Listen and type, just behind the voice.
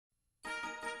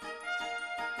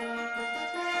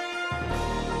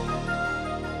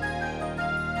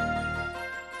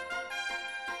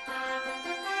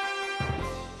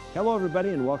Hello everybody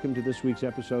and welcome to this week's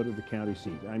episode of The County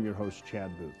Seat. I'm your host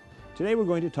Chad Booth. Today we're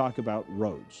going to talk about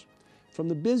roads. From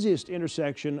the busiest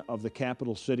intersection of the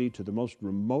capital city to the most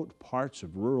remote parts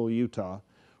of rural Utah,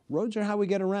 roads are how we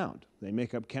get around. They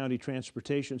make up county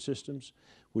transportation systems,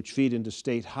 which feed into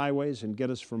state highways and get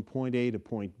us from point A to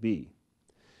point B.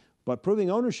 But proving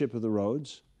ownership of the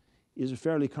roads is a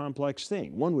fairly complex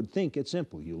thing. One would think it's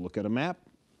simple. You look at a map,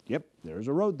 yep, there's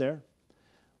a road there.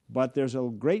 But there's a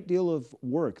great deal of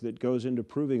work that goes into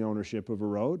proving ownership of a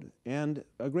road and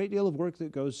a great deal of work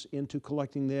that goes into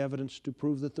collecting the evidence to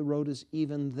prove that the road is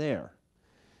even there.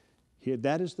 Here,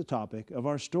 that is the topic of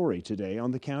our story today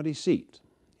on the County Seat.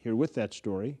 Here with that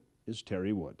story is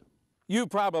Terry Wood. You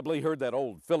probably heard that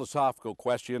old philosophical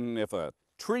question, if a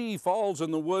tree falls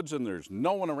in the woods and there's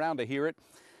no one around to hear it,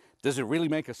 does it really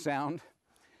make a sound?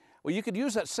 Well, you could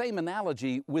use that same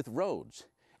analogy with roads.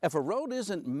 If a road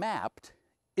isn't mapped,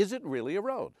 is it really a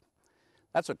road?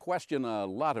 That's a question a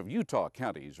lot of Utah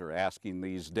counties are asking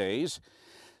these days.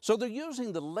 So they're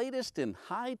using the latest in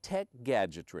high-tech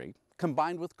gadgetry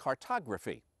combined with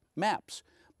cartography, maps,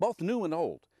 both new and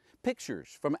old,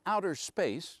 pictures from outer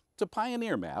space to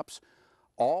pioneer maps,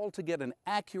 all to get an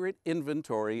accurate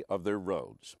inventory of their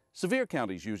roads. Sevier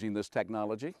County's using this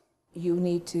technology. You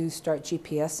need to start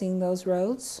GPSing those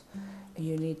roads.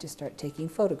 You need to start taking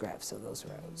photographs of those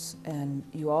roads. And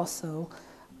you also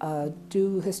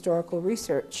do historical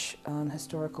research on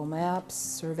historical maps,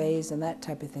 surveys, and that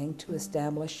type of thing to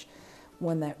establish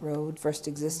when that road first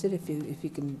existed, if you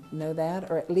can know that,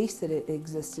 or at least that it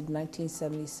existed in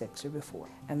 1976 or before.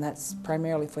 And that's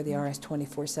primarily for the RS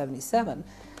 2477.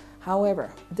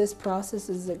 However, this process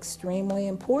is extremely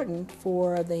important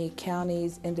for the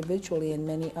counties individually in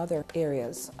many other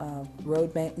areas.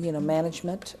 Road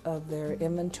management of their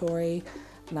inventory,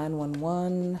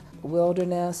 911,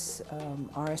 wilderness,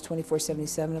 RS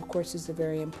 2477 of course is a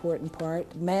very important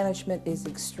part. Management is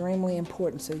extremely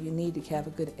important, so you need to have a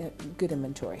good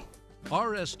inventory.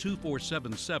 RS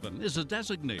 2477 is a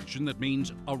designation that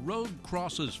means a road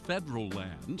crosses federal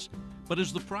lands, but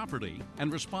is the property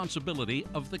and responsibility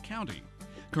of the county.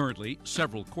 Currently,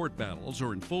 several court battles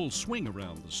are in full swing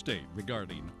around the state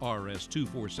regarding RS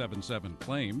 2477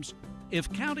 claims.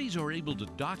 If counties are able to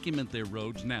document their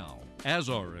roads now as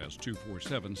RS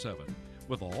 2477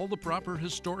 with all the proper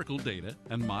historical data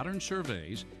and modern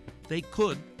surveys, they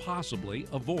could possibly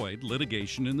avoid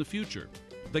litigation in the future.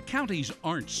 The counties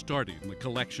aren't starting the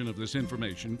collection of this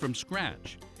information from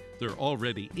scratch. There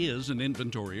already is an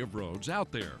inventory of roads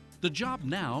out there. The job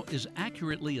now is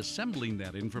accurately assembling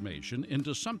that information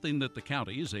into something that the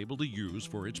county is able to use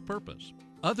for its purpose.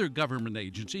 Other government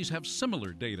agencies have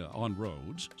similar data on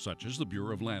roads, such as the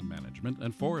Bureau of Land Management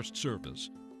and Forest Service.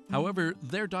 However,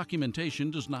 their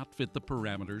documentation does not fit the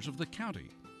parameters of the county.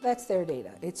 That's their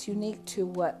data. It's unique to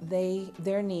what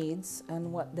their needs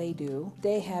and what they do.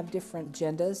 They have different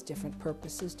agendas, different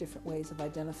purposes, different ways of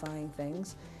identifying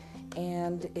things,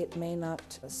 and it may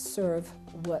not serve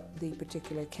what the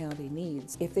particular county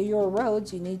needs. If they're your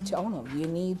roads, you need to own them. You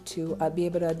need to be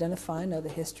able to identify, know the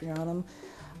history on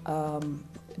them,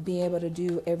 be able to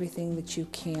do everything that you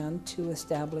can to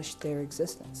establish their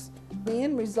existence. The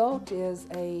end result is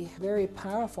a very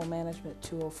powerful management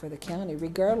tool for the county,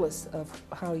 regardless of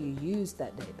how you use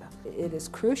that data. It is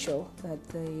crucial that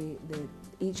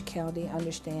each county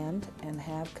understand and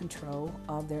have control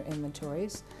of their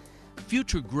inventories.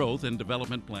 Future growth and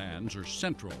development plans are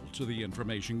central to the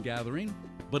information gathering,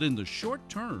 but in the short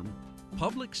term,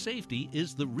 public safety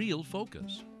is the real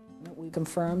focus. We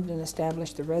confirmed and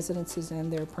established the residences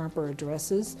and their proper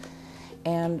addresses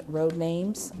and road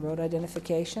names, road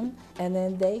identification, and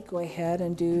then they go ahead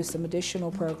and do some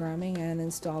additional programming and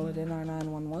install it in our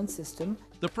 911 system.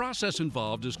 The process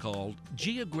involved is called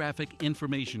Geographic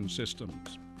Information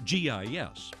Systems,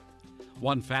 GIS.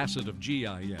 One facet of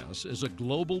GIS is a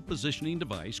global positioning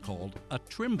device called a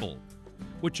Trimble,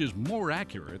 which is more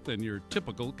accurate than your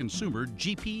typical consumer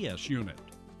GPS unit.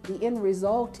 The end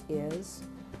result is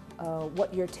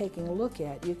what you're taking a look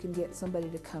at. You can get somebody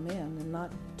to come in and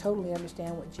not totally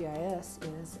understand what GIS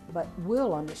is, but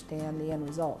will understand the end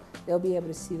result. They'll be able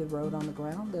to see the road on the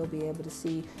ground. They'll be able to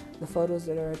see the photos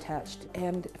that are attached.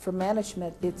 And for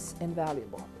management, it's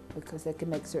invaluable because they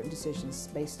can make certain decisions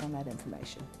based on that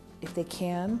information. If they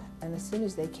can, and as soon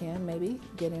as they can, maybe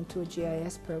get into a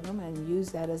GIS program and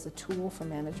use that as a tool for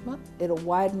management. It'll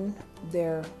widen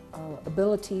their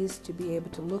abilities to be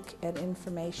able to look at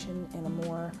information in a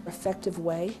more effective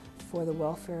way for the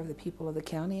welfare of the people of the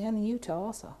county and in Utah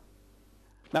also.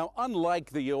 Now,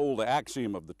 unlike the old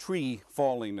axiom of the tree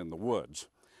falling in the woods,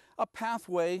 a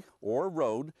pathway or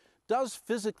road does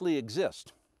physically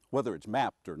exist, whether it's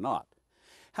mapped or not.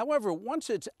 However, once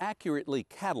it's accurately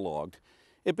cataloged,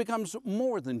 it becomes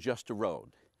more than just a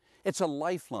road. It's a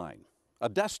lifeline, a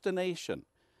destination,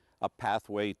 a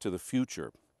pathway to the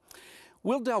future.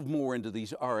 We'll delve more into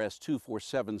these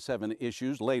RS-2477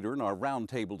 issues later in our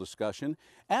roundtable discussion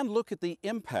and look at the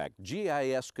impact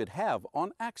GIS could have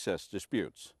on access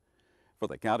disputes. For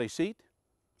the county seat,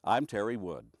 I'm Terry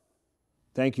Wood.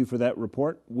 Thank you for that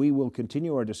report. We will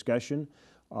continue our discussion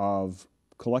of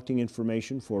collecting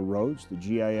information for roads, the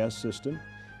GIS system,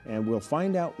 and we'll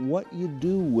find out what you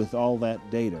do with all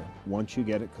that data once you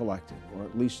get it collected, or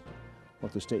at least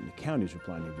what the state and the counties are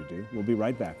planning to do. We'll be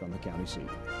right back on the county seat.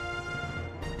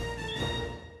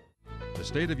 The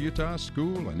State of Utah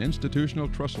School and Institutional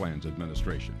Trust Lands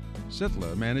Administration.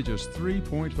 SITLA manages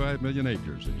 3.5 million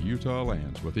acres of Utah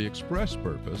lands with the express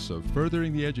purpose of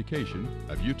furthering the education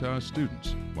of Utah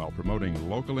students while promoting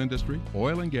local industry,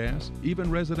 oil and gas, even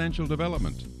residential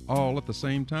development, all at the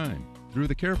same time. Through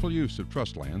the careful use of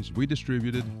trust lands, we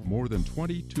distributed more than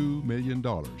 $22 million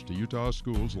to Utah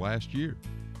schools last year.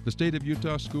 The State of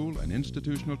Utah School and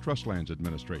Institutional Trust Lands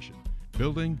Administration,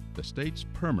 building the state's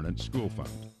permanent school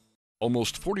fund.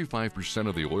 Almost 45%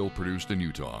 of the oil produced in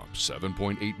Utah,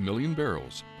 7.8 million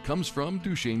barrels, comes from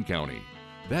Duchesne County.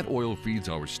 That oil feeds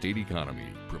our state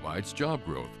economy, provides job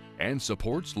growth, and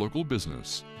supports local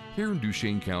business. Here in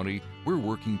Duchesne County, we're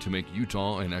working to make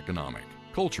Utah an economic,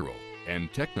 cultural,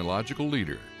 and technological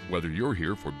leader. Whether you're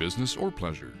here for business or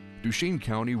pleasure, Duchesne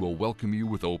County will welcome you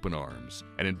with open arms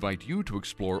and invite you to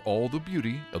explore all the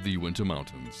beauty of the Uinta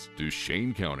Mountains.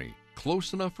 Duchesne County,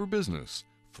 close enough for business,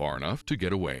 far enough to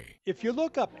get away. If you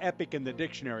look up epic in the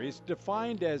dictionary, it's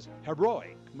defined as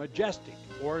heroic, majestic,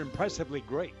 or impressively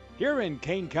great. Here in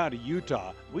Kane County,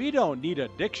 Utah, we don't need a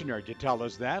dictionary to tell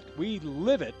us that. We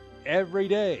live it every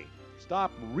day.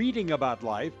 Stop reading about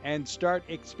life and start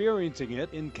experiencing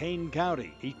it in Kane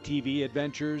County. ATV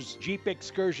adventures, Jeep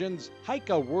excursions, hike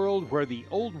a world where the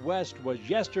Old West was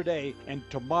yesterday and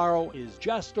tomorrow is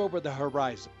just over the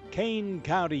horizon. Kane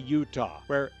County, Utah,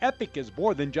 where epic is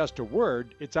more than just a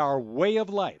word, it's our way of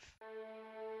life.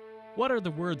 What are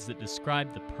the words that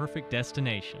describe the perfect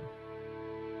destination?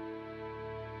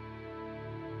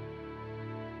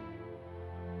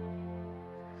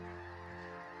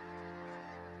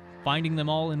 Finding them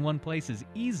all in one place is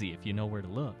easy if you know where to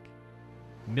look.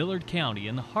 Millard County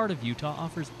in the heart of Utah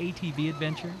offers ATV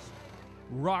adventures,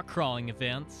 rock crawling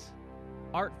events,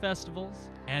 art festivals,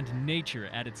 and nature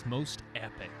at its most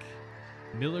epic.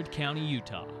 Millard County,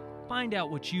 Utah. Find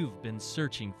out what you've been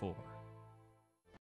searching for.